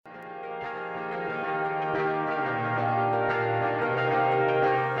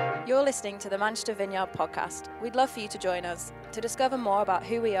You're listening to the Manchester Vineyard podcast. We'd love for you to join us. To discover more about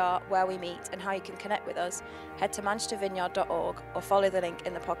who we are, where we meet, and how you can connect with us, head to manchestervineyard.org or follow the link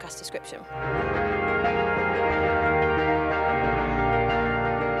in the podcast description.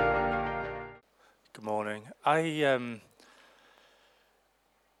 Good morning.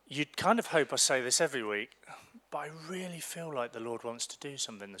 You'd kind of hope I say this every week, but I really feel like the Lord wants to do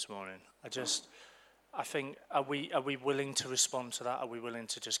something this morning. I think, are we willing to respond to that? Are we willing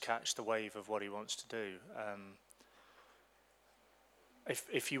to just catch the wave of what He wants to do?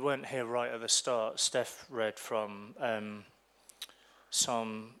 If you weren't here right at the start, Steph read from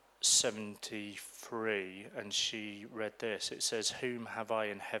Psalm 73, and she read this. It says, "Whom have I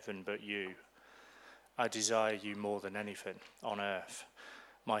in heaven but you? I desire you more than anything on earth.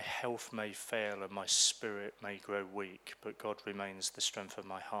 My health may fail and my spirit may grow weak, but God remains the strength of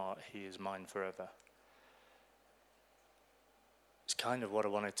my heart. He is mine forever." It's kind of what I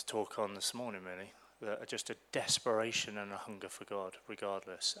wanted to talk on this morning, really. Just a desperation and a hunger for God,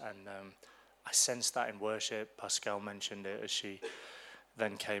 regardless. And I sensed that in worship. Pascal mentioned it as she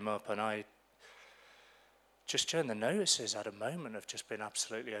then came up, and I just during the notices had a moment of just being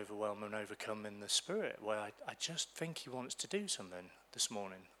absolutely overwhelmed and overcome in the spirit, where I just think He wants to do something this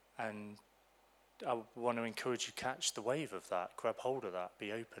morning. And I want to encourage you to catch the wave of that, grab hold of that,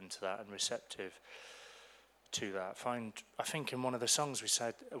 be open to that and receptive to that. I think in one of the songs we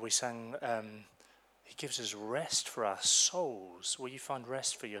sang, He gives us rest for our souls. Will you find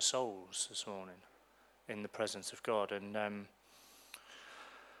rest for your souls this morning in the presence of God? And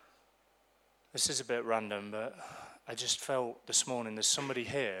this is a bit random, but I just felt this morning there's somebody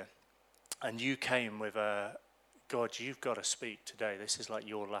here, and you came with a, God, you've got to speak today. This is like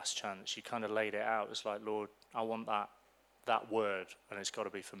your last chance. You kind of laid it out. It's like, Lord, I want that word, and it's got to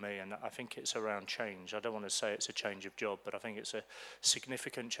be for me. And I think it's around change. I don't want to say it's a change of job, but I think it's a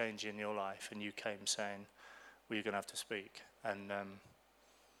significant change in your life. And you came saying, well, you're going to have to speak. And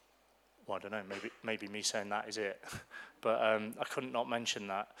well, I don't know, maybe me saying that is it. But I couldn't not mention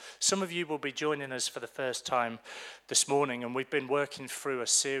that. Some of you will be joining us for the first time this morning, and we've been working through a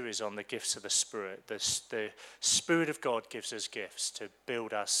series on the gifts of the Spirit. The Spirit of God gives us gifts to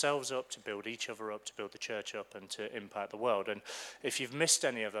build ourselves up, to build each other up, to build the church up, and to impact the world. And if you've missed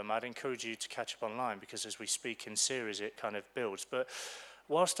any of them, I'd encourage you to catch up online, because as we speak in series, it kind of builds. But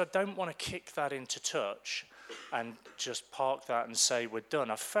whilst I don't want to kick that into touch and just park that and say we're done,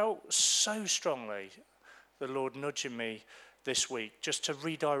 I felt so strongly the Lord nudging me this week just to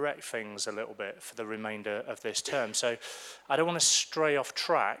redirect things a little bit for the remainder of this term. So I don't want to stray off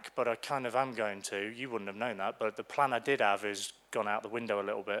track, but I kind of am going to. You wouldn't have known that, but the plan I did have has gone out the window a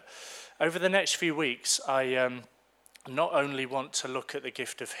little bit. Over the next few weeks, I not only want to look at the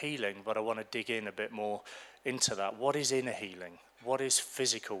gift of healing, but I want to dig in a bit more into that. What is inner healing? What is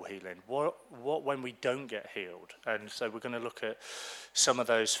physical healing? What when we don't get healed? And so we're going to look at some of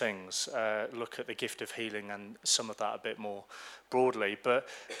those things, look at the gift of healing and some of that a bit more broadly. But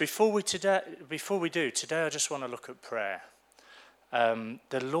before we do, today I just want to look at prayer.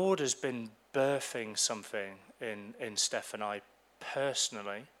 The Lord has been birthing something in Steph and I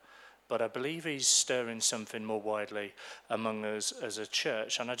personally, but I believe He's stirring something more widely among us as a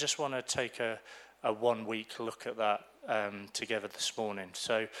church. And I just want to take a 1 week look at that together this morning.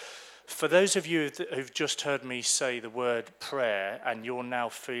 So for those of you who've just heard me say the word prayer and you're now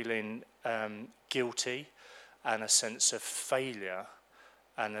feeling guilty and a sense of failure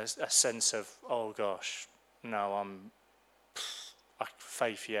and a sense of, oh gosh, no,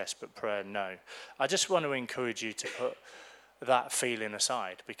 faith yes, but prayer no. I just want to encourage you to put that feeling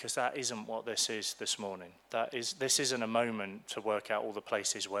aside, because that isn't what this is this morning. This isn't a moment to work out all the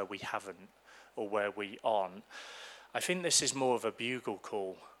places where we haven't or where we aren't. I think this is more of a bugle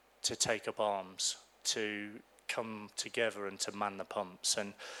call to take up arms, to come together and to man the pumps.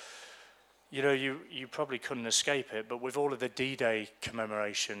 And you know, you probably couldn't escape it, but with all of the D-Day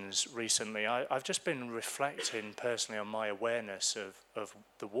commemorations recently, I've just been reflecting personally on my awareness of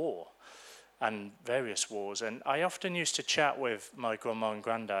the war and various wars. And I often used to chat with my grandma and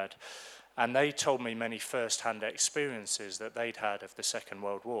granddad, and they told me many first-hand experiences that they'd had of the Second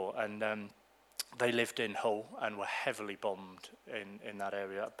World War. And they lived in Hull and were heavily bombed in that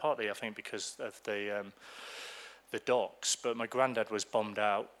area, partly I think because of the docks, but my granddad was bombed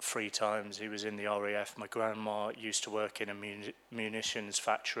out 3 times. He was in the RAF. My grandma used to work in a munitions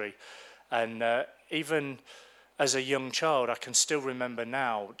factory, and even as a young child, I can still remember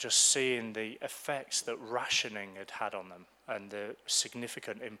now just seeing the effects that rationing had on them and the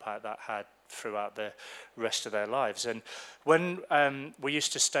significant impact that had throughout the rest of their lives. And when we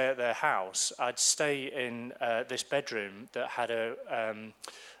used to stay at their house, I'd stay in this bedroom that had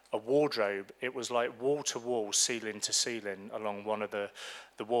a wardrobe. It was like wall to wall, ceiling to ceiling along one of the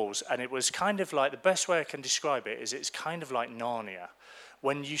walls. And it was kind of like, the best way I can describe it is it's kind of like Narnia.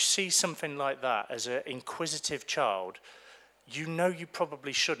 When you see something like that as an inquisitive child, you know you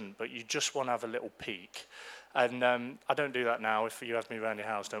probably shouldn't, but you just want to have a little peek. And I don't do that now. If you have me around your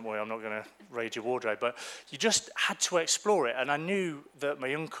house, don't worry, I'm not going to raid your wardrobe. But you just had to explore it. And I knew that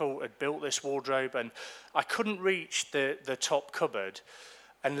my uncle had built this wardrobe, and I couldn't reach the top cupboard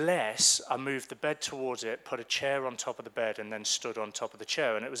unless I moved the bed towards it, put a chair on top of the bed, and then stood on top of the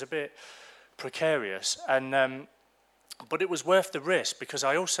chair. And it was a bit precarious. And but it was worth the risk, because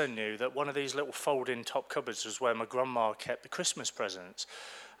I also knew that one of these little fold-in top cupboards was where my grandma kept the Christmas presents.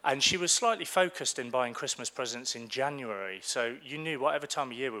 And she was slightly focused in buying Christmas presents in January. So you knew whatever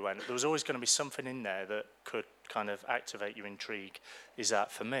time of year we went, there was always going to be something in there that could kind of activate your intrigue. Is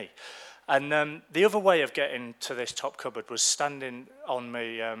that for me? And the other way of getting to this top cupboard was standing on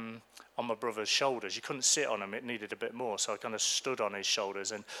my brother's shoulders. You couldn't sit on him, it needed a bit more. So I kind of stood on his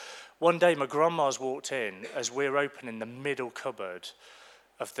shoulders. And one day my grandma's walked in as we're opening the middle cupboard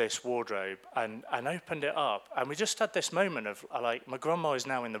of this wardrobe and opened it up, and we just had this moment of like, my grandma is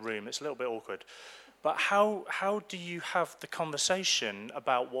now in the room, it's a little bit awkward, but how do you have the conversation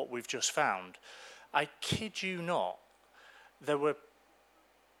about what we've just found? I kid you not, there was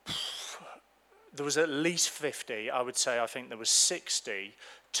at least 50, I would say, I think there was 60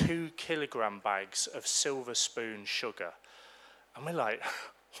 2-kilogram bags of Silver Spoon sugar, and we're like,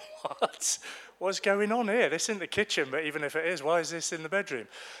 what's going on here? This isn't the kitchen, but even if it is, why is this in the bedroom?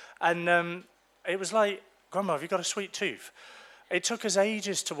 And it was like, Grandma, have you got a sweet tooth? It took us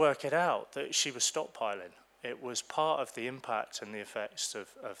ages to work it out that she was stockpiling. It was part of the impact and the effects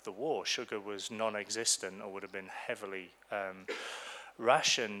of the war. Sugar was non-existent, or would have been heavily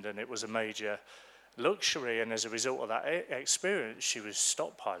rationed, and it was a major luxury. And as a result of that experience, she was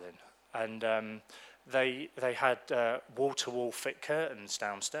stockpiling. And they had wall-to-wall thick curtains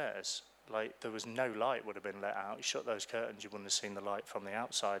downstairs. Like, there was no light would have been let out. You shut those curtains, you wouldn't have seen the light from the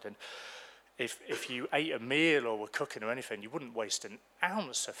outside. And if you ate a meal or were cooking or anything, you wouldn't waste an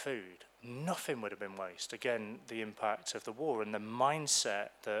ounce of food. Nothing would have been waste. Again, the impact of the war and the mindset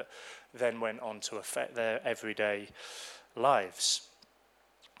that then went on to affect their everyday lives.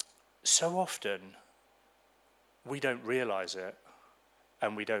 So often, we don't realize it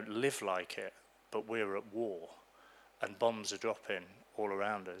and we don't live like it, but we're at war and bombs are dropping all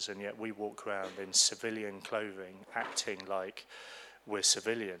around us, and yet we walk around in civilian clothing acting like we're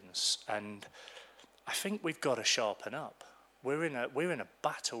civilians. And I think we've got to sharpen up. We're in a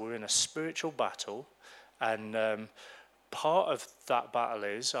battle, we're in a spiritual battle, and part of that battle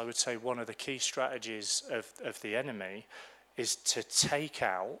is, I would say, one of the key strategies of the enemy is to take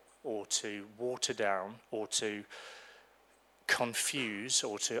out or to water down or to confuse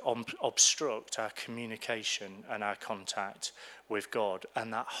or to obstruct our communication and our contact with God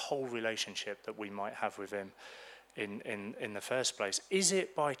and that whole relationship that we might have with him in the first place. Is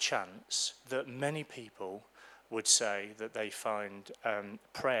it by chance that many people would say that they find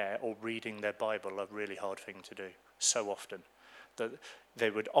prayer or reading their Bible a really hard thing to do so often? That they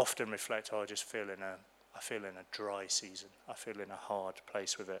would often reflect, I feel in a dry season. I feel in a hard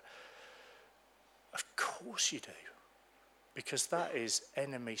place with it. Of course you do. Because that is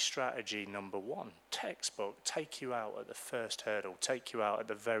enemy strategy number one. Textbook, take you out at the first hurdle, take you out at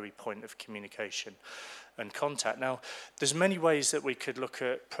the very point of communication and contact. Now, there's many ways that we could look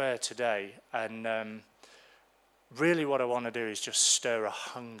at prayer today, and really what I want to do is just stir a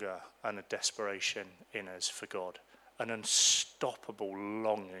hunger and a desperation in us for God, an unstoppable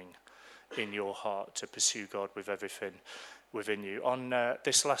longing in your heart to pursue God with everything within you. On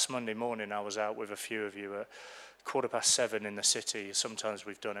this last Monday morning, I was out with a few of you at 7:15 in the city. Sometimes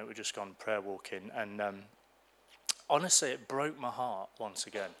we've done it, we've just gone prayer walking, and honestly it broke my heart once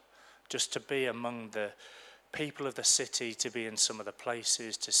again just to be among the people of the city, to be in some of the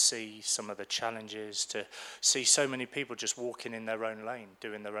places, to see some of the challenges, to see so many people just walking in their own lane,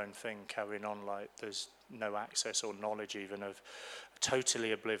 doing their own thing, carrying on like there's no access or knowledge even of,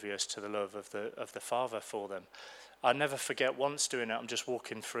 totally oblivious to the love of the Father for them. I'll never forget once doing it, I'm just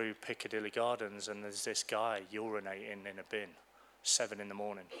walking through Piccadilly Gardens and there's this guy urinating in a bin, 7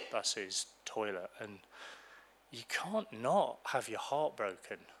 a.m, that's his toilet, and you can't not have your heart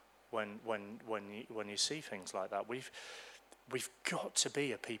broken when you see things like that. We've got to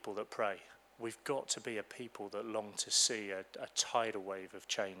be a people that pray. We've got to be a people that long to see a tidal wave of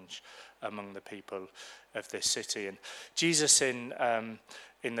change among the people of this city. And Jesus, in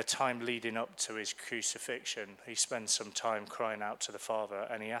the time leading up to his crucifixion, he spends some time crying out to the Father,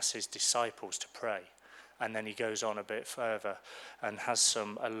 and he asks his disciples to pray. And then he goes on a bit further and has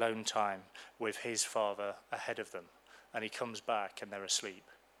some alone time with his father ahead of them. And he comes back and they're asleep.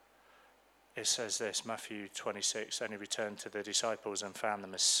 It says this, Matthew 26, and he returned to the disciples and found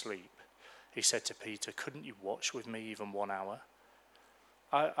them asleep. He said to Peter, couldn't you watch with me even 1 hour?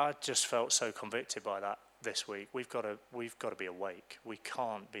 I just felt so convicted by that this week. We've got to be awake. We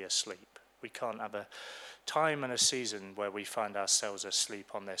can't be asleep. We can't have a time and a season where we find ourselves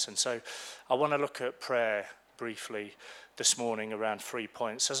asleep on this. And so I want to look at prayer briefly this morning around 3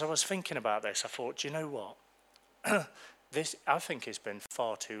 points. As I was thinking about this, I thought, do you know what? I think it's been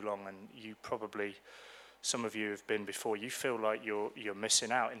far too long, and you probably, some of you have been before, you feel like you're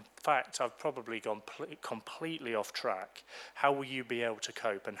missing out. In fact, I've probably gone completely off track. How will you be able to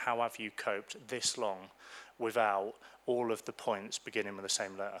cope, and how have you coped this long without all of the points beginning with the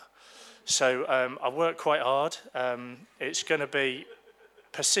same letter? So I worked quite hard. It's going to be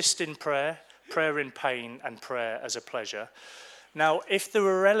persist in prayer, prayer in pain, and prayer as a pleasure. Now, if there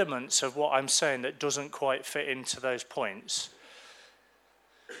are elements of what I'm saying that doesn't quite fit into those points,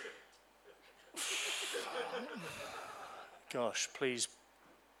 gosh, please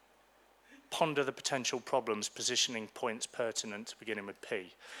ponder the potential problems positioning points pertinent to beginning with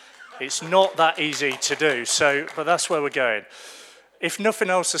P. It's not that easy to do, but that's where we're going. If nothing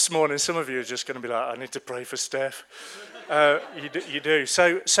else this morning, some of you are just going to be like, I need to pray for Steph. You do.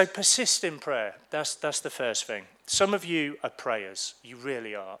 So persist in prayer. That's the first thing. Some of you are prayers. You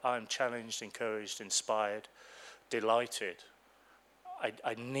really are. I'm challenged, encouraged, inspired, delighted.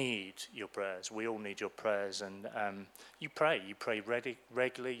 I need your prayers. We all need your prayers. And you pray. You pray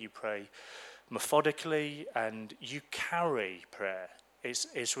regularly. You pray methodically. And you carry prayer.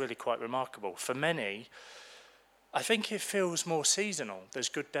 It's really quite remarkable. For many, I think it feels more seasonal. There's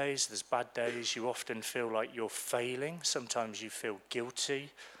good days, there's bad days. You often feel like you're failing. Sometimes you feel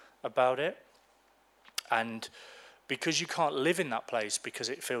guilty about it. And because you can't live in that place because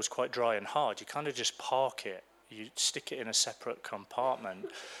it feels quite dry and hard, you kind of just park it. You stick it in a separate compartment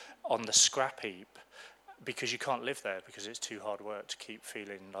on the scrap heap because you can't live there because it's too hard work to keep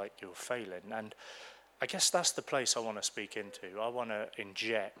feeling like you're failing. And I guess that's the place I want to speak into. I want to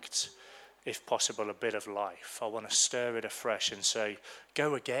inject, if possible, a bit of life. I want to stir it afresh and say,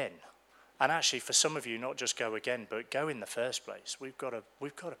 go again. And actually, for some of you, not just go again, but go in the first place. We've got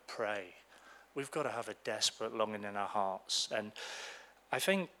to pray. We've got to have a desperate longing in our hearts. And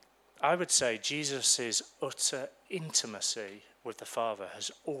I would say Jesus' utter intimacy with the Father has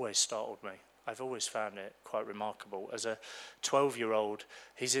always startled me. I've always found it quite remarkable. As a 12-year-old,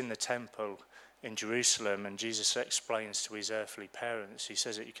 he's in the temple in Jerusalem, and Jesus explains to his earthly parents, he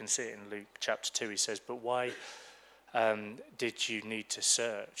says it, you can see it in Luke chapter 2, he says, but why did you need to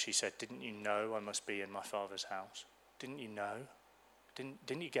search? He said, didn't you know I must be in my Father's house? Didn't you know?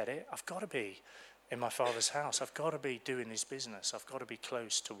 Didn't you get it? I've got to be in my Father's house. I've got to be doing his business. I've got to be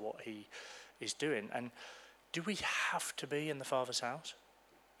close to what he is doing. And do we have to be in the Father's house?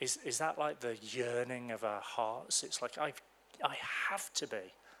 Is that like the yearning of our hearts? It's like I have to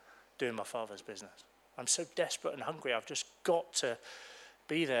be doing my Father's business. I'm so desperate and hungry. I've just got to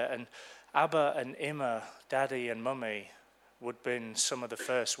be there. And Abba and Imma, Daddy and Mummy, would have been some of the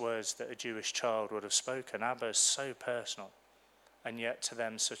first words that a Jewish child would have spoken. Abba is so personal, and yet to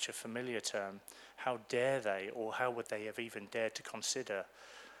them such a familiar term. How dare they, or how would they have even dared to consider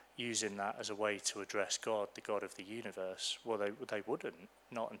using that as a way to address God, the God of the universe? Well, they wouldn't,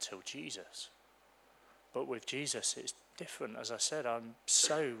 not until Jesus. But with Jesus, it's different. As I said, I'm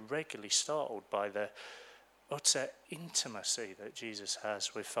so regularly startled by the utter intimacy that Jesus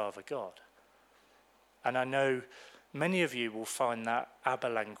has with Father God. And I know many of you will find that Abba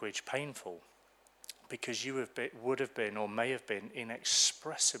language painful because you would have been or may have been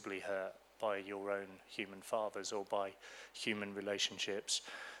inexpressibly hurt by your own human fathers or by human relationships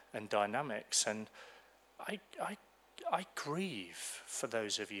and dynamics. And I grieve for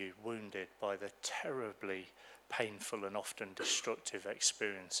those of you wounded by the terribly painful and often destructive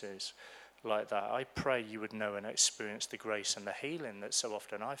experiences like that. I pray you would know and experience the grace and the healing that so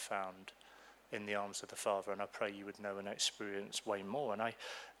often I found in the arms of the Father, and I pray you would know and experience way more. And I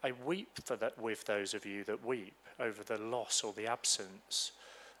weep for that with those of you that weep over the loss or the absence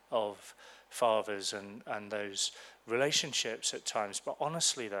of fathers and those relationships at times. But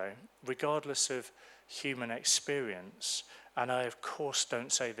honestly though, regardless of human experience, and I of course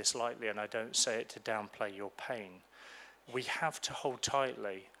don't say this lightly and I don't say it to downplay your pain, we have to hold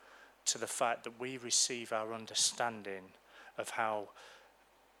tightly to the fact that we receive our understanding of how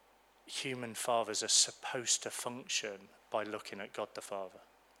human fathers are supposed to function by looking at God the Father,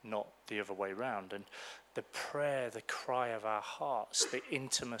 not the other way around. And the prayer, the cry of our hearts, the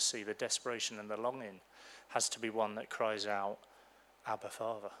intimacy, the desperation and the longing has to be one that cries out, Abba,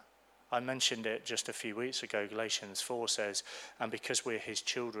 Father. I mentioned it just a few weeks ago. Galatians 4 says, and because we're his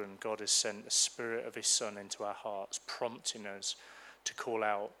children, God has sent the Spirit of his Son into our hearts, prompting us to call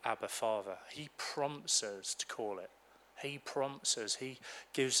out, Abba, Father. He prompts us to call it. He prompts us. He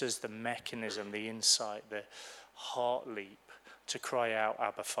gives us the mechanism, the insight, the heart leap to cry out,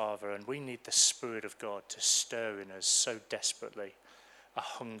 Abba, Father. And we need the Spirit of God to stir in us so desperately, a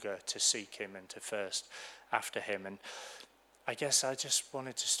hunger to seek him and to thirst after him. And I guess I just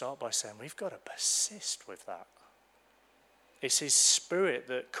wanted to start by saying we've got to persist with that. It's his Spirit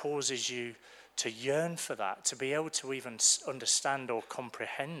that causes you to yearn for that, to be able to even understand or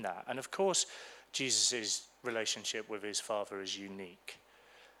comprehend that. And of course, Jesus' relationship with his Father is unique.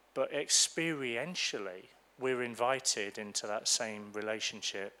 But experientially, we're invited into that same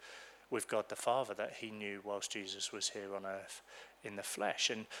relationship with God the Father that he knew whilst Jesus was here on earth in the flesh.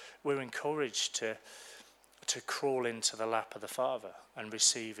 And we're encouraged to crawl into the lap of the Father and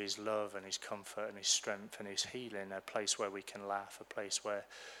receive his love and his comfort and his strength and his healing, a place where we can laugh, a place where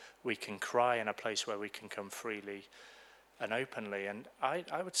we can cry, and a place where we can come freely and openly. And I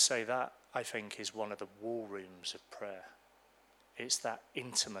would say that, I think, is one of the war rooms of prayer. It's that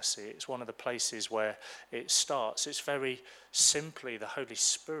intimacy. It's one of the places where it starts. It's very simply the Holy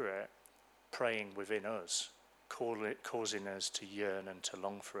Spirit praying within us, causing us to yearn and to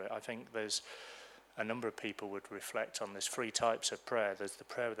long for it. I think there's a number of people would reflect on this 3 types of prayer. There's the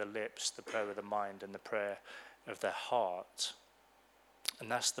prayer of the lips, the prayer of the mind, and the prayer of the heart. And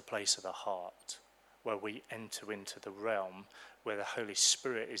that's the place of the heart, where we enter into the realm where the Holy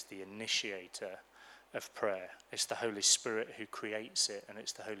Spirit is the initiator of prayer. It's the Holy Spirit who creates it, and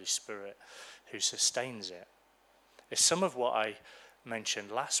it's the Holy Spirit who sustains it. It's some of what I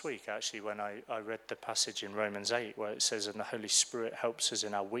mentioned last week, actually, when I read the passage in Romans 8 where it says, and the Holy Spirit helps us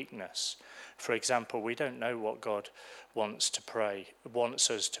in our weakness. For example, we don't know what God wants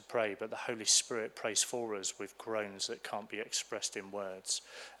us to pray, but the Holy Spirit prays for us with groans that can't be expressed in words.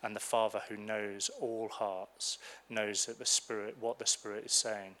 And the Father, who knows all hearts, knows that what the Spirit is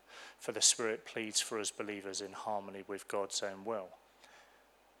saying. For the Spirit pleads for us believers in harmony with God's own will.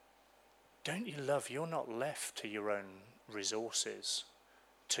 Don't you love, you're not left to your own resources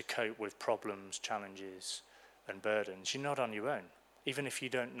to cope with problems, challenges, and burdens. You're not on your own. Even if you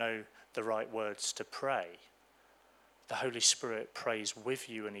don't know the right words to pray, the Holy Spirit prays with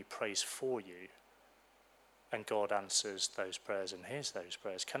you and he prays for you, and God answers those prayers and hears those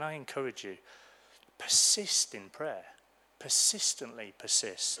prayers. Can I encourage you? Persist in prayer. Persistently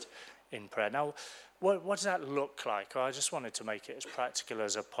persist in prayer. Now, what does that look like? Well, I just wanted to make it as practical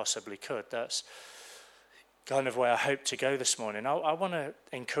as I possibly could. That's kind of where I hope to go this morning. I want to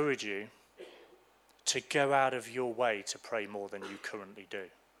encourage you to go out of your way to pray more than you currently do.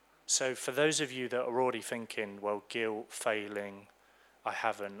 So for those of you that are already thinking, well, guilt, failing, I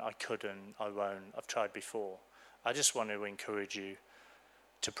haven't, I couldn't, I won't, I've tried before, I just want to encourage you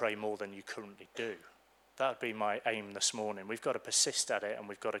to pray more than you currently do. That would be my aim this morning. We've got to persist at it, and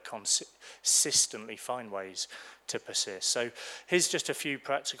we've got to consistently find ways to persist. So here's just a few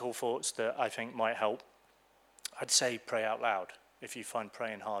practical thoughts that I think might help. I'd say pray out loud. If you find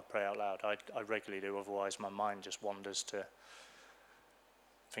praying hard, pray out loud. I regularly do, otherwise my mind just wanders to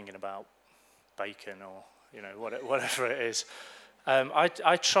thinking about bacon or whatever it is.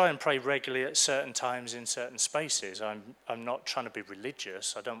 I try and pray regularly at certain times in certain spaces. I'm not trying to be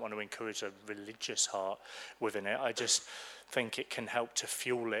religious. I don't want to encourage a religious heart within it. I just think it can help to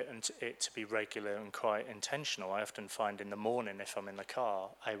fuel it and it to be regular and quite intentional. I often find in the morning, if I'm in the car,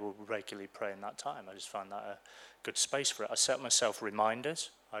 I will regularly pray in that time. I just find that a good space for it. I set myself reminders.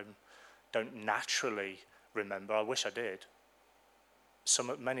 I don't naturally remember. I wish I did.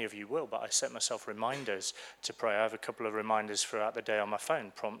 Many of you will, but I set myself reminders to pray. I have a couple of reminders throughout the day on my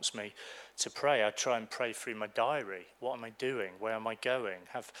phone, prompts me to pray. I try and pray through my diary. What am I doing? Where am I going?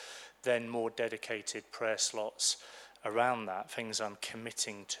 Have then more dedicated prayer slots around that, things I'm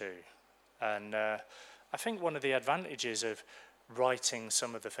committing to. And I think one of the advantages of writing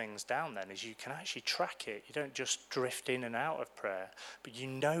some of the things down then is you can actually track it. You don't just drift in and out of prayer, but you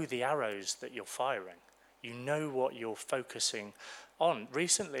know the arrows that you're firing. You know what you're focusing on.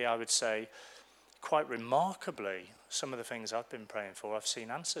 Recently, I would say, quite remarkably, some of the things I've been praying for, I've seen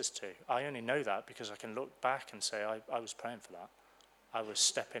answers to. I only know that because I can look back and say, I was praying for that. I was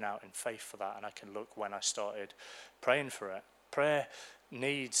stepping out in faith for that, and I can look when I started praying for it. Prayer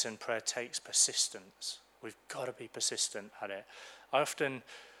needs and prayer takes persistence. We've got to be persistent at it. I often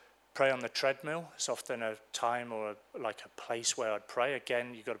Pray on the treadmill. It's often a time or like a place where I'd pray.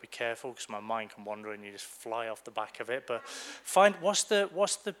 Again, you've got to be careful because my mind can wander and you just fly off the back of it. But find what's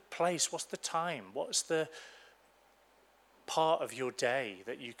the place, what's the time, what's the part of your day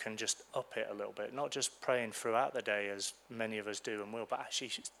that you can just up it a little bit. Not just praying throughout the day as many of us do and will, but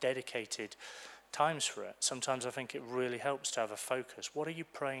actually it's dedicated times for it. Sometimes I think it really helps to have a focus. What are you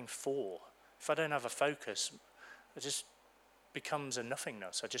praying for? If I don't have a focus, it just becomes a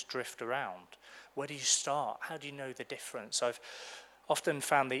nothingness. I just drift around. Where do you start? How do you know the difference? I've often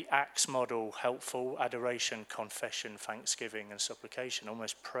found the Acts model helpful: adoration, confession, thanksgiving, and supplication.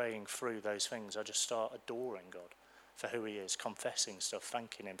 Almost praying through those things. I just start adoring God for who he is, confessing stuff,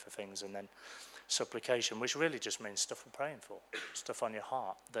 thanking him for things, and then supplication, which really just means stuff we're praying for, stuff on your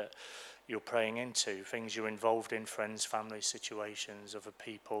heart that you're praying into, things you're involved in, friends, family, situations, other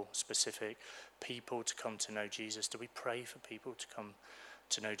people, specific people to come to know Jesus. Do we pray for people to come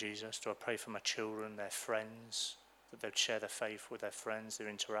to know Jesus? Do I pray for my children, their friends, that they'd share their faith with their friends, their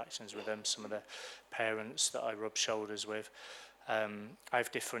interactions with them, some of their parents that I rub shoulders with? I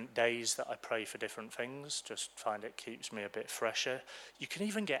have different days that I pray for different things, just find it keeps me a bit fresher. You can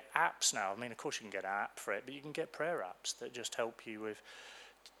even get apps now. I mean, of course you can get an app for it, but you can get prayer apps that just help you with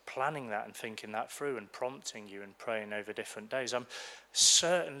planning that and thinking that through and prompting you and praying over different days. I'm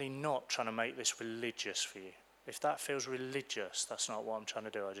certainly not trying to make this religious for you. If that feels religious, that's not what I'm trying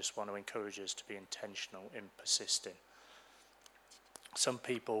to do. I just want to encourage us to be intentional in persisting. Some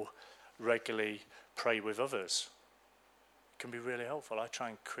people regularly pray with others. Can be really helpful. I try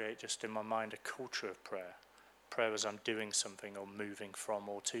and create just in my mind a culture of prayer as I'm doing something or moving from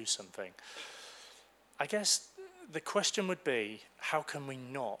or to something. I guess the question would be, how can we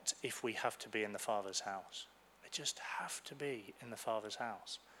not if we have to be in the Father's house? We just have to be in the Father's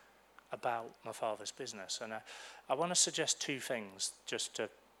house about my Father's business. And I want to suggest two things just to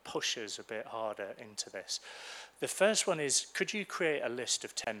push us a bit harder into this. The first one is, could you create a list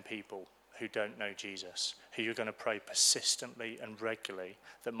of 10 people who don't know Jesus, who you're going to pray persistently and regularly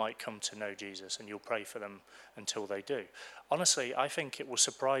that might come to know Jesus, and you'll pray for them until they do? Honestly, I think it will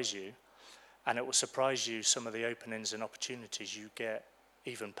surprise you, and it will surprise you some of the openings and opportunities you get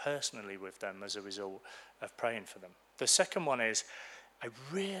even personally with them as a result of praying for them. The second one is, I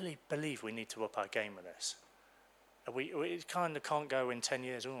really believe we need to up our game with this. We kind of can't go in 10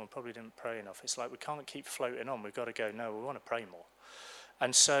 years, we probably didn't pray enough. It's like we can't keep floating on. We've got to go, no, we want to pray more.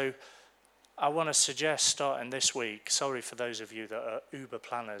 And so I want to suggest starting this week, sorry for those of you that are uber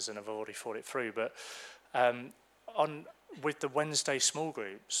planners and have already thought it through, but with the Wednesday small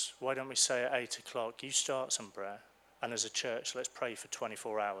groups, why don't we say at 8 o'clock, you start some prayer, and as a church, let's pray for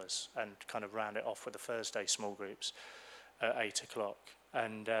 24 hours and kind of round it off with the Thursday small groups at 8 o'clock.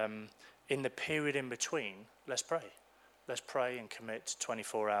 And in the period in between, let's pray. Let's pray and commit to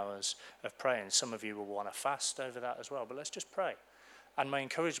 24 hours of praying. Some of you will want to fast over that as well, but let's just pray. And my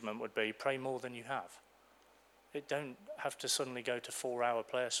encouragement would be, pray more than you have. It don't have to suddenly go to 4-hour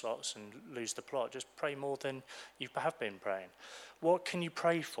prayer slots and lose the plot. Just pray more than you have been praying. What can you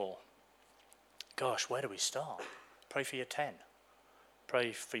pray for? Gosh, where do we start? Pray for your 10.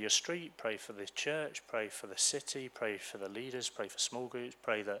 Pray for your street, pray for the church, pray for the city, pray for the leaders, pray for small groups,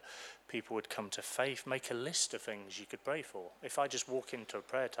 pray that people would come to faith. Make a list of things you could pray for. If I just walk into a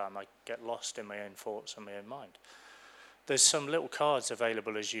prayer time, I get lost in my own thoughts and my own mind. There's some little cards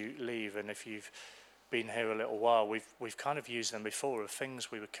available as you leave, and if you've been here a little while, we've kind of used them before of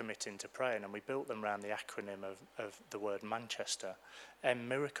things we were committing to praying, and we built them around the acronym of the word Manchester,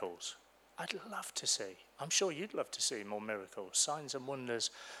 miracles. I'd love to see, I'm sure you'd love to see more miracles, signs and wonders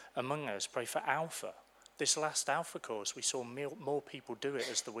among us. Pray for Alpha. This last Alpha course, we saw more people do it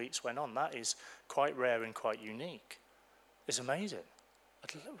as the weeks went on. That is quite rare and quite unique. It's amazing.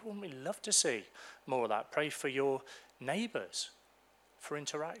 Wouldn't we love to see more of that? Pray for your neighbours, for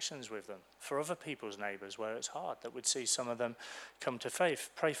interactions with them, for other people's neighbours where it's hard, that would see some of them come to faith.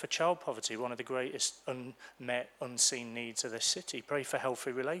 Pray for child poverty, one of the greatest unmet, unseen needs of this city. Pray for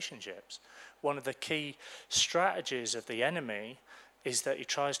healthy relationships. One of the key strategies of the enemy is that he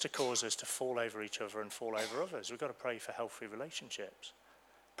tries to cause us to fall over each other and fall over others. We've got to pray for healthy relationships.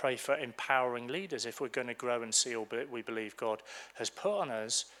 Pray for empowering leaders. If we're going to grow and see all we believe God has put on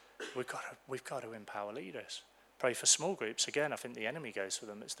us, we've got to empower leaders. Pray for small groups. Again, I think the enemy goes for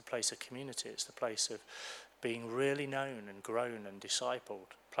them. It's the place of community. It's the place of being really known and grown and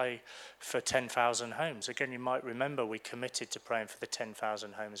discipled. Pray for 10,000 homes. Again, you might remember we committed to praying for the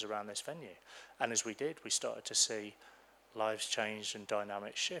 10,000 homes around this venue. And as we did, we started to see lives change and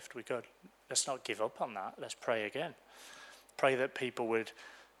dynamics shift. Let's not give up on that. Let's pray again. Pray that people would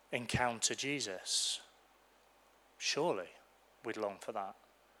encounter Jesus. Surely we'd long for that.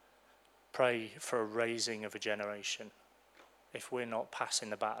 pray for a raising of a generation. If we're not passing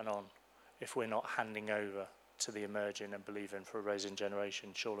the baton on, if we're not handing over to the emerging and believing for a raising generation,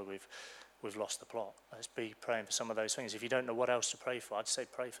 surely we've lost the plot. Let's be praying for some of those things. If you don't know what else to pray for, I'd say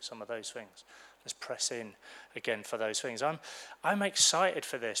pray for some of those things. Let's press in again for those things. I'm excited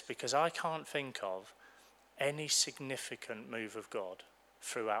for this because I can't think of any significant move of God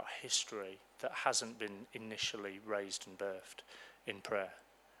throughout history that hasn't been initially raised and birthed in prayer.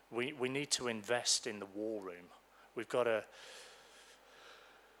 We need to invest in the war room. We've got to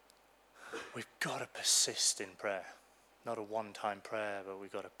persist in prayer. Not a one-time prayer, but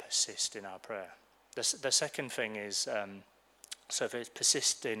we've got to persist in our prayer. The second thing is, so if it's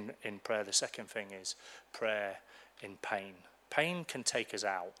persist in prayer, the second thing is prayer in pain. Pain can take us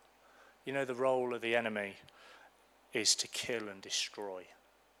out. You know, the role of the enemy is to kill and destroy.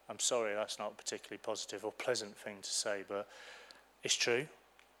 I'm sorry, that's not a particularly positive or pleasant thing to say, but it's true.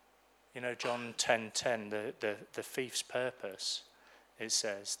 You know, John 10:10, the thief's purpose, it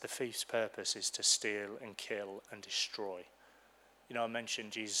says, the thief's purpose is to steal and kill and destroy. You know, I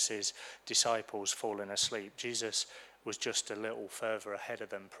mentioned Jesus' disciples falling asleep. Jesus was just a little further ahead of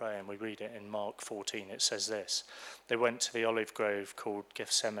them praying. We read it in Mark 14. It says this: they went to the olive grove called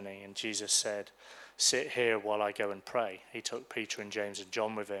Gethsemane, and Jesus said, "Sit here while I go and pray." He took Peter and James and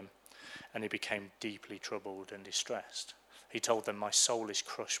John with him, and he became deeply troubled and distressed. He told them, "My soul is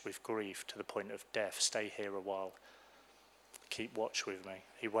crushed with grief to the point of death. Stay here a while. Keep watch with me."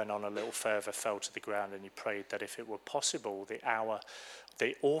 He went on a little further, fell to the ground, and he prayed that if it were possible,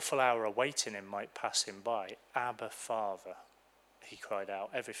 the awful hour awaiting him might pass him by. "Abba, Father," he cried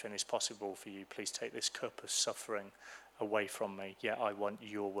out, "everything is possible for you. Please take this cup of suffering away from me. Yet I want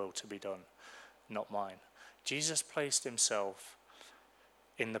your will to be done, not mine." Jesus placed himself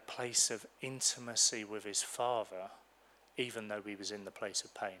in the place of intimacy with his Father, even though he was in the place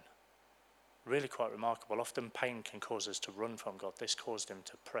of pain. Really quite remarkable. Often pain can cause us to run from God. This caused him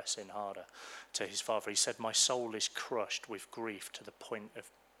to press in harder to his Father. He said, "My soul is crushed with grief to the point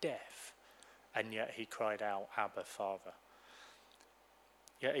of death." And yet he cried out, "Abba, Father."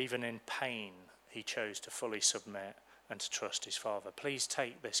 Yet even in pain, he chose to fully submit and to trust his Father. "Please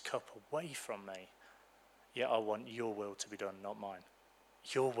take this cup away from me. Yet I want your will to be done, not mine."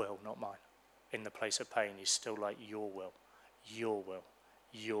 Your will, not mine. In the place of pain, he's still like, your will, your will,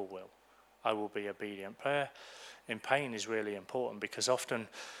 your will. I will be obedient. Prayer in pain is really important because often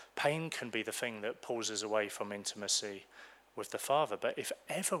pain can be the thing that pulls us away from intimacy with the Father. But if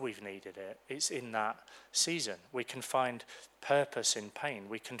ever we've needed it, it's in that season. We can find purpose in pain.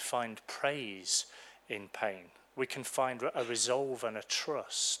 We can find praise in pain. We can find a resolve and a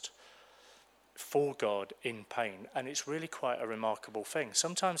trust for God in pain. And it's really quite a remarkable thing.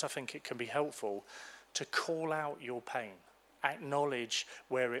 Sometimes I think it can be helpful to call out your pain. Acknowledge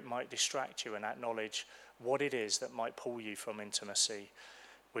where it might distract you and acknowledge what it is that might pull you from intimacy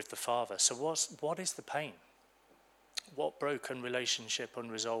with the Father. So what is the pain? What broken relationship,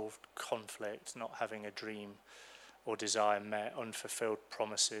 unresolved conflict, not having a dream or desire met, unfulfilled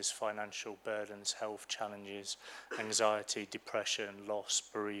promises, financial burdens, health challenges, anxiety, depression, loss,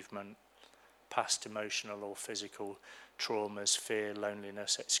 bereavement, past emotional or physical traumas, fear,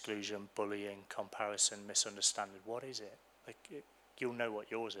 loneliness, exclusion, bullying, comparison, misunderstanding? What is it? You'll know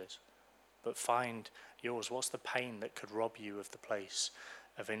what yours is, but find yours. What's the pain that could rob you of the place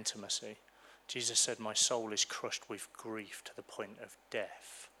of intimacy? Jesus said, "My soul is crushed with grief to the point of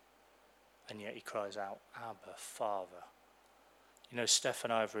death." And yet he cries out, "Abba, Father." You know, Steph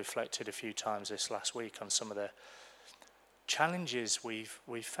and I have reflected a few times this last week on some of the challenges we've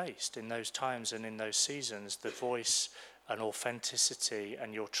faced in those times and in those seasons. The voice and authenticity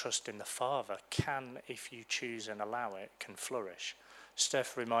and your trust in the Father can, if you choose and allow it, can flourish.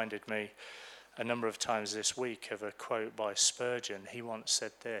 Steph reminded me a number of times this week of a quote by Spurgeon. He once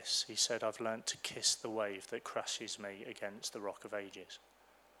said this. He said, "I've learnt to kiss the wave that crashes me against the rock of ages."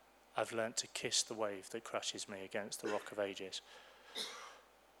 I've learnt to kiss the wave that crashes me against the rock of ages.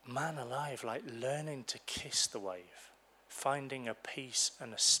 Man alive, like learning to kiss the wave, finding a peace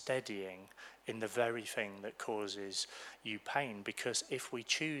and a steadying in the very thing that causes you pain. Because if we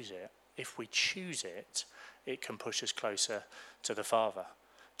choose it, it can push us closer to the Father.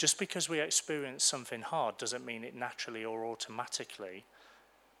 Just because we experience something hard doesn't mean it naturally or automatically,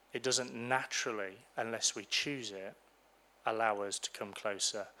 it doesn't naturally, unless we choose it, allow us to come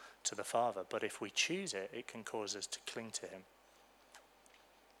closer to the Father. But if we choose it, it can cause us to cling to him.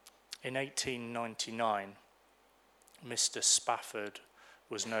 In 1899, Mr. Spafford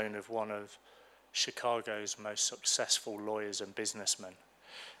was known as one of Chicago's most successful lawyers and businessmen.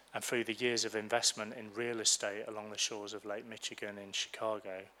 And through the years of investment in real estate along the shores of Lake Michigan in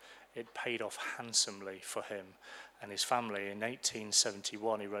Chicago, it paid off handsomely for him and his family. In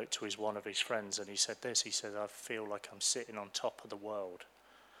 1871, he wrote to one of his friends, and he said this. He said, "I feel like I'm sitting on top of the world."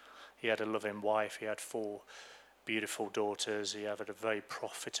 He had a loving wife. He had 4 beautiful daughters. He had a very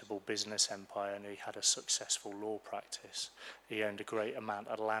profitable business empire, and he had a successful law practice. He owned a great amount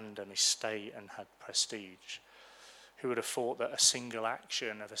of land and estate and had prestige. Who would have thought that a single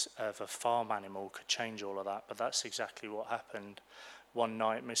action of a farm animal could change all of that? But that's exactly what happened. One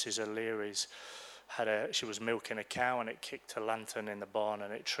night, Mrs. O'Leary's she was milking a cow, and it kicked a lantern in the barn,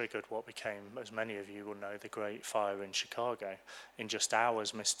 and it triggered what became, as many of you will know, the Great Fire in Chicago. In just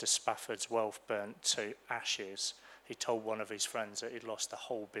hours, Mr. Spafford's wealth burnt to ashes. He told one of his friends that he'd lost the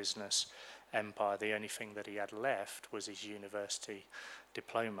whole business empire. The only thing that he had left was his university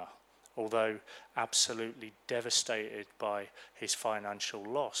diploma. Although absolutely devastated by his financial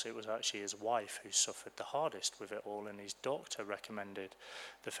loss, it was actually his wife who suffered the hardest with it all, and his doctor recommended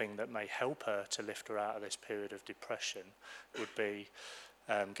the thing that may help her to lift her out of this period of depression would be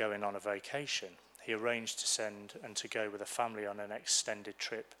going on a vacation. He arranged to send and to go with a family on an extended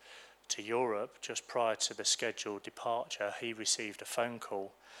trip to Europe. Just prior to the scheduled departure, he received a phone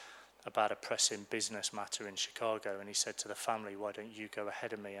call about a pressing business matter in Chicago, and he said to the family, "Why don't you go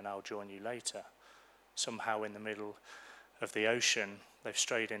ahead of me and I'll join you later?" Somehow in the middle of the ocean, they've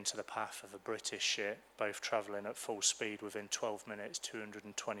strayed into the path of a British ship, both travelling at full speed. Within 12 minutes,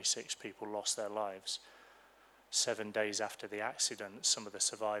 226 people lost their lives. 7 days after the accident, some of the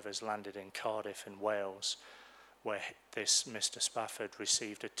survivors landed in Cardiff in Wales, where this Mr. Spafford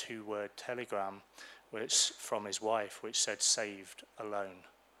received a 2-word telegram from his wife which said, "Saved alone."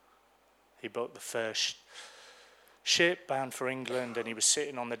 He booked the first ship bound for England, and he was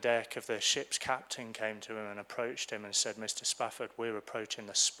sitting on the deck of the ship's captain came to him and approached him and said, "Mr. Spafford, we're approaching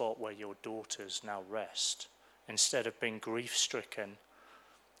the spot where your daughters now rest." Instead of being grief-stricken,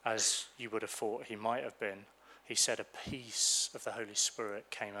 as you would have thought he might have been, he said a peace of the Holy Spirit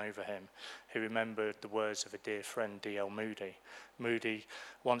came over him. He remembered the words of a dear friend, D.L. Moody. Moody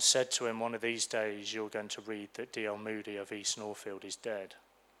once said to him, "One of these days you're going to read that D.L. Moody of East Norfield is dead.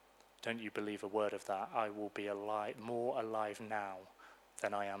 Don't you believe a word of that? I will be more alive now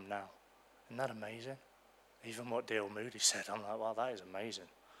than I am now." Isn't that amazing? Even what D.L. Moody said, I'm like, wow, that is amazing.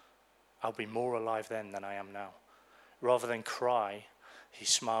 I'll be more alive then than I am now. Rather than cry, he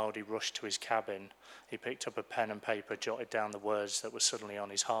smiled, he rushed to his cabin, he picked up a pen and paper, jotted down the words that were suddenly on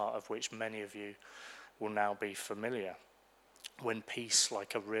his heart, of which many of you will now be familiar. "When peace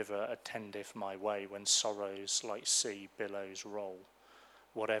like a river attendeth my way, when sorrows like sea billows roll,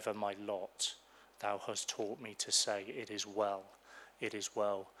 whatever my lot, thou hast taught me to say, it is well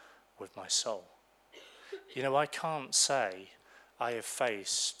with my soul." You know, I can't say I have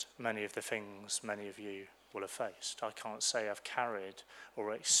faced many of the things many of you will have faced. I can't say I've carried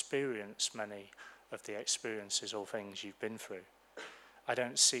or experienced many of the experiences or things you've been through. I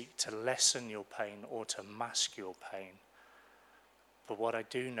don't seek to lessen your pain or to mask your pain. But what I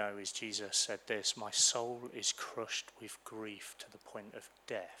do know is Jesus said this, "My soul is crushed with grief to the point of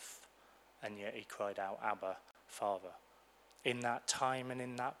death." And yet he cried out, "Abba, Father." In that time and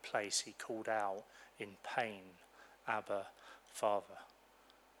in that place, he called out in pain, "Abba, Father."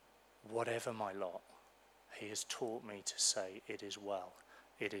 Whatever my lot, he has taught me to say, it is well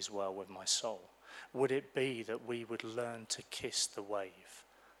with my soul. Would it be that we would learn to kiss the wave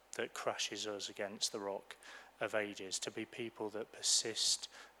that crashes us against the rock of ages, to be people that persist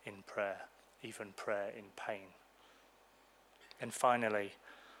in prayer, even prayer in pain? And finally,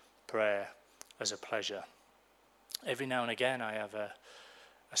 prayer as a pleasure. Every now and again I have a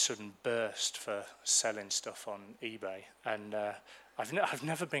sudden burst for selling stuff on eBay, and I've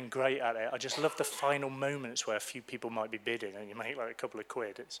never been great at it. I just love the final moments where a few people might be bidding and you make like a couple of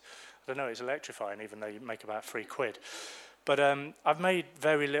quid. I don't know, it's electrifying, even though you make about £3. But I've made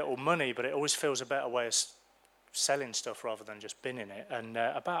very little money, but it always feels a better way of selling stuff rather than just binning it. And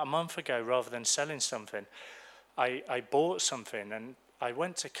about a month ago, rather than selling something, I bought something and I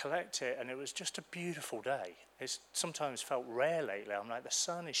went to collect it, and it was just a beautiful day. It's sometimes felt rare lately. I'm like, the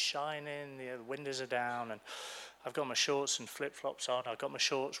sun is shining, the windows are down, and I've got my shorts and flip-flops on. I've got my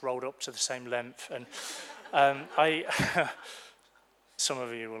shorts rolled up to the same length, and some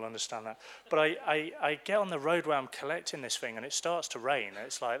of you will understand that. But I get on the road where I'm collecting this thing, and it starts to rain.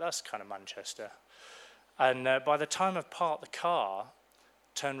 It's like, that's kind of Manchester. And by the time I've parked the car,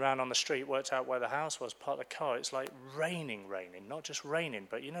 turned around on the street, worked out where the house was, parked the car, it's like raining, not just raining,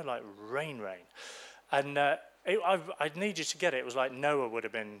 but you know, like rain. And I need you to get it. It was like Noah would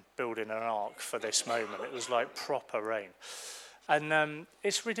have been building an ark for this moment. It was like proper rain. And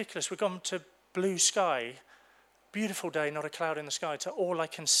it's ridiculous. We've gone to blue sky beautiful day, not a cloud in the sky, to all I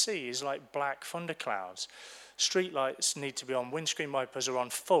can see is like black thunderclouds. Street lights need to be on, windscreen wipers are on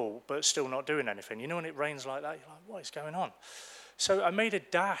full, but still not doing anything. You know when it rains like that, you're like, what is going on? So I made a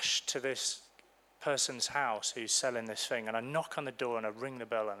dash to this person's house who's selling this thing, and I knock on the door and I ring the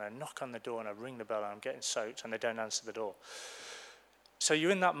bell, and I knock on the door and I ring the bell, and I'm getting soaked and they don't answer the door. So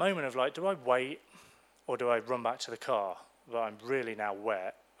you're in that moment of like, do I wait or do I run back to the car? Well, I'm really now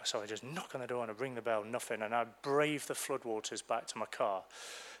wet. So I just knock on the door and I ring the bell, nothing, and I brave the floodwaters back to my car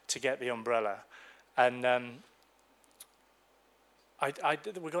to get the umbrella. And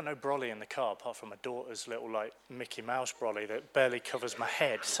we got no brolly in the car apart from my daughter's little like Mickey Mouse brolly that barely covers my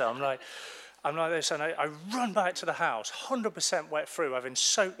head. So I'm like this, and I run back to the house, 100% wet through, having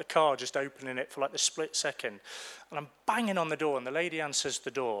soaked the car, just opening it for like the split second. And I'm banging on the door, and the lady answers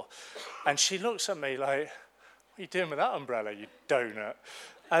the door, and she looks at me like, what are you doing with that umbrella, you donut?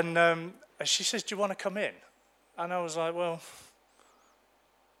 And she says, do you want to come in? And I was like, well,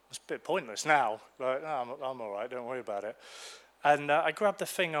 it's a bit pointless now. Like, no, I'm all right, don't worry about it. And I grabbed the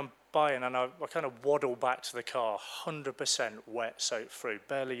thing I'm buying, and I kind of waddle back to the car, 100% wet, soaked through,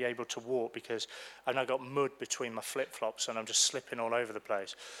 barely able to walk because I've now got mud between my flip-flops and I'm just slipping all over the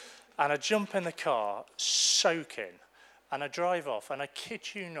place. And I jump in the car, soaking, and I drive off, and I kid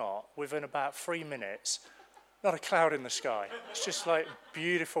you not, within about 3 minutes, not a cloud in the sky. It's just like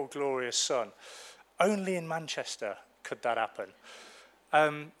beautiful, glorious sun. Only in Manchester could that happen.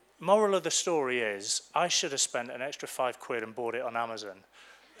 Moral of the story is, I should have spent an extra £5 and bought it on Amazon,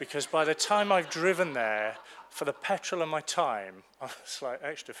 because by the time I've driven there, for the petrol and my time, it's like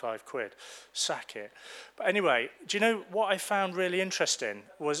extra £5, sack it. But anyway, do you know what I found really interesting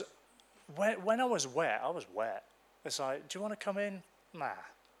was when I was wet, It's like, do you want to come in? Nah,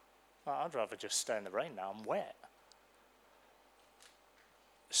 I'd rather just stay in the rain now, I'm wet.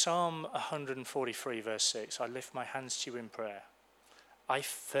 Psalm 143 verse 6, I lift my hands to you in prayer. I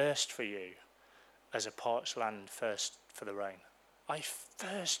thirst for you as a parched land thirsts for the rain. I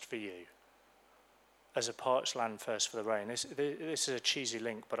thirst for you as a parched land thirsts for the rain. This is a cheesy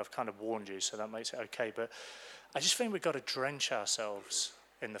link, but I've kind of warned you, so that makes it okay. But I just think we've got to drench ourselves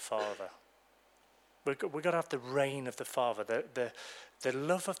in the Father. We've got to have the rain of the Father, the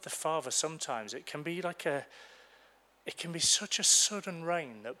love of the Father. Sometimes it can be such a sudden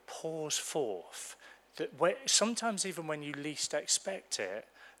rain that pours forth, that sometimes even when you least expect it,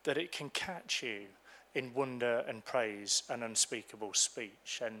 that it can catch you in wonder and praise and unspeakable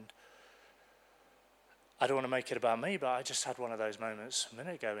speech. And I don't want to make it about me, but I just had one of those moments a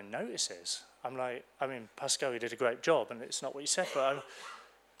minute ago in notices. I'm like, Pascal, you did a great job, and it's not what you said, but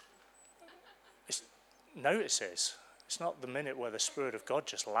it's notices. It's not the minute where the Spirit of God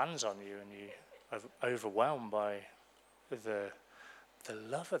just lands on you and you are overwhelmed by the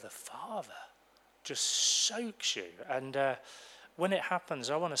love of the Father. Just soaks you. And when it happens,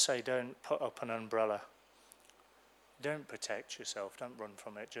 I want to say, don't put up an umbrella. Don't protect yourself. Don't run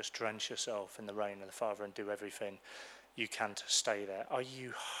from it. Just drench yourself in the rain of the Father and do everything you can to stay there. Are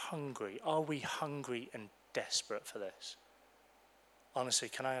you hungry? Are we hungry and desperate for this? Honestly,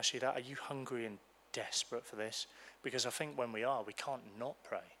 can I ask you that? Are you hungry and desperate for this? Because I think when we are, we can't not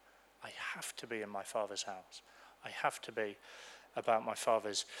pray. I have to be in my Father's house. I have to be about my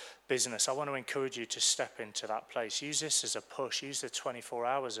Father's business. I want to encourage you to step into that place. Use this as a push. Use the 24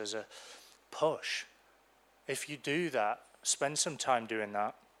 hours as a push. If you do that, spend some time doing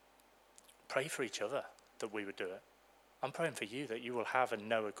that. Pray for each other that we would do it. I'm praying for you that you will have and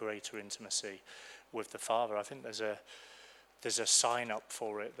know a greater intimacy with the Father. I think there's a sign up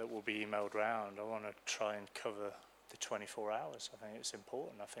for it that will be emailed round. I want to try and cover the 24 hours. I think it's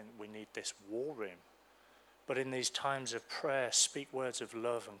important. I think we need this war room. But in these times of prayer, speak words of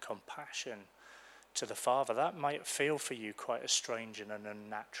love and compassion to the Father. That might feel for you quite a strange and an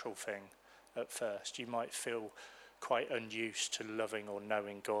unnatural thing at first. You might feel quite unused to loving or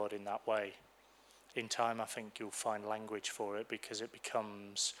knowing God in that way. In time, I think you'll find language for it, because it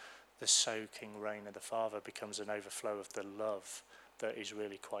becomes the soaking rain of the Father, becomes an overflow of the love that is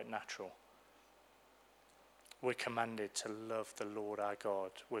really quite natural. We're commanded to love the Lord our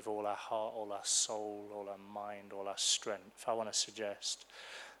God with all our heart, all our soul, all our mind, all our strength. I want to suggest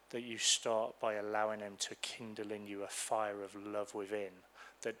that you start by allowing him to kindle in you a fire of love within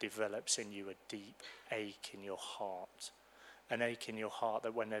that develops in you a deep ache in your heart. An ache in your heart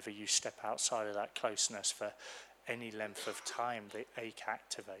that whenever you step outside of that closeness for any length of time, the ache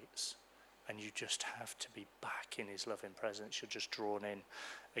activates. And you just have to be back in his loving presence. You're just drawn in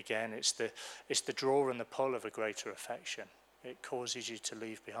again. It's the draw and the pull of a greater affection. It causes you to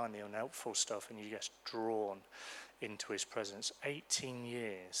leave behind the unhelpful stuff and you get drawn into his presence. 18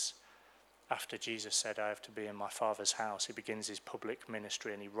 years after Jesus said, I have to be in my Father's house, he begins his public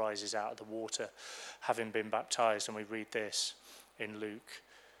ministry and he rises out of the water, having been baptized. And we read this in Luke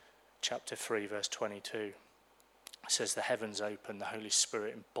chapter 3, verse 22. It says, the heavens opened, the Holy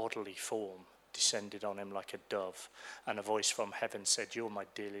Spirit in bodily form descended on him like a dove, and a voice from heaven said, you're my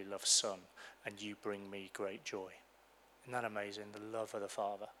dearly loved Son, and you bring me great joy. Isn't that amazing? The love of the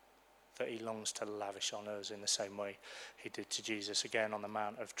Father that he longs to lavish on us in the same way he did to Jesus. Again, on the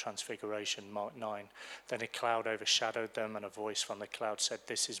Mount of Transfiguration, Mark 9, then a cloud overshadowed them, and a voice from the cloud said,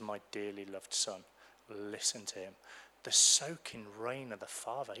 this is my dearly loved Son. Listen to him. The soaking rain of the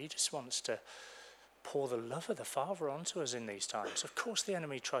Father. He just wants to pour the love of the Father onto us in these times. Of course the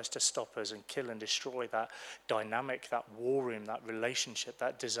enemy tries to stop us and kill and destroy that dynamic, that war room, that relationship,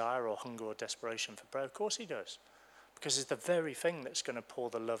 that desire or hunger or desperation for prayer. Of course he does. Because it's the very thing that's going to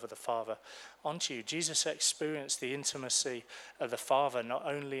pour the love of the Father onto you. Jesus experienced the intimacy of the Father not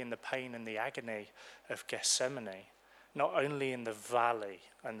only in the pain and the agony of Gethsemane, not only in the valley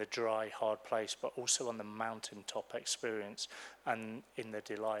and the dry, hard place, but also on the mountaintop experience and in the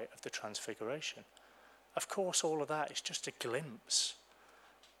delight of the Transfiguration. Of course, all of that is just a glimpse.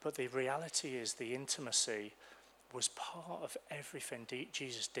 But the reality is the intimacy was part of everything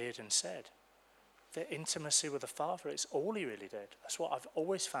Jesus did and said. The intimacy with the Father, it's all he really did. That's what I've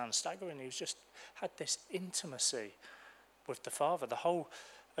always found staggering. He just had this intimacy with the Father. The whole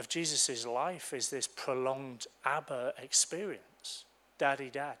of Jesus' life is this prolonged Abba experience. Daddy,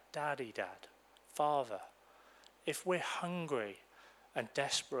 dad, daddy, dad, Father. If we're hungry and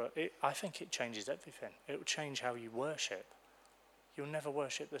desperate, I think it changes everything. It will change how you worship. You'll never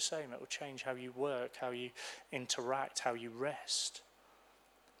worship the same. It will change how you work, how you interact, how you rest.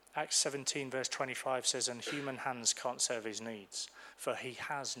 Acts 17 verse 25 says, and human hands can't serve his needs, for he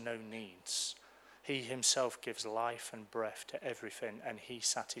has no needs. He himself gives life and breath to everything, and he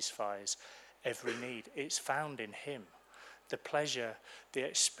satisfies every need. It's found in him. The pleasure, the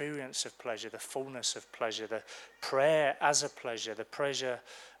experience of pleasure, the fullness of pleasure, the prayer as a pleasure, the pleasure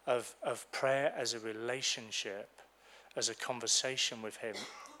of prayer as a relationship, as a conversation with him,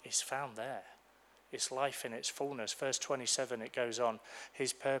 is found there. It's life in its fullness. Verse 27, it goes on,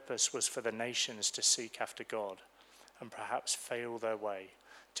 his purpose was for the nations to seek after God and perhaps fail their way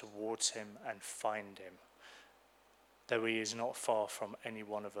towards him and find him. Though he is not far from any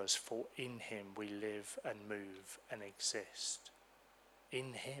one of us, for in him we live and move and exist.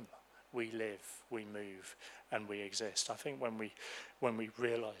 In him we live, we move, and we exist. I think when we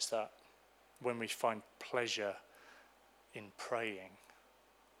realize that, when we find pleasure in praying,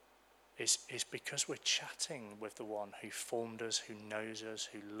 it's because we're chatting with the one who formed us, who knows us,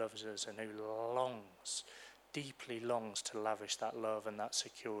 who loves us, and who deeply longs to lavish that love and that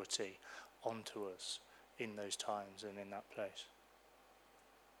security onto us in those times and in that place.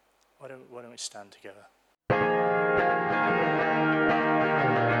 Why don't we stand together?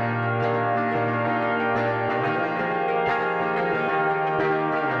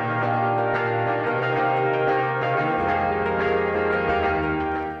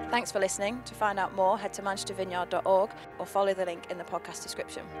 Thanks for listening. To find out more, head to manchestervineyard.org or follow the link in the podcast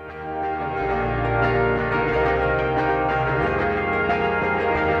description.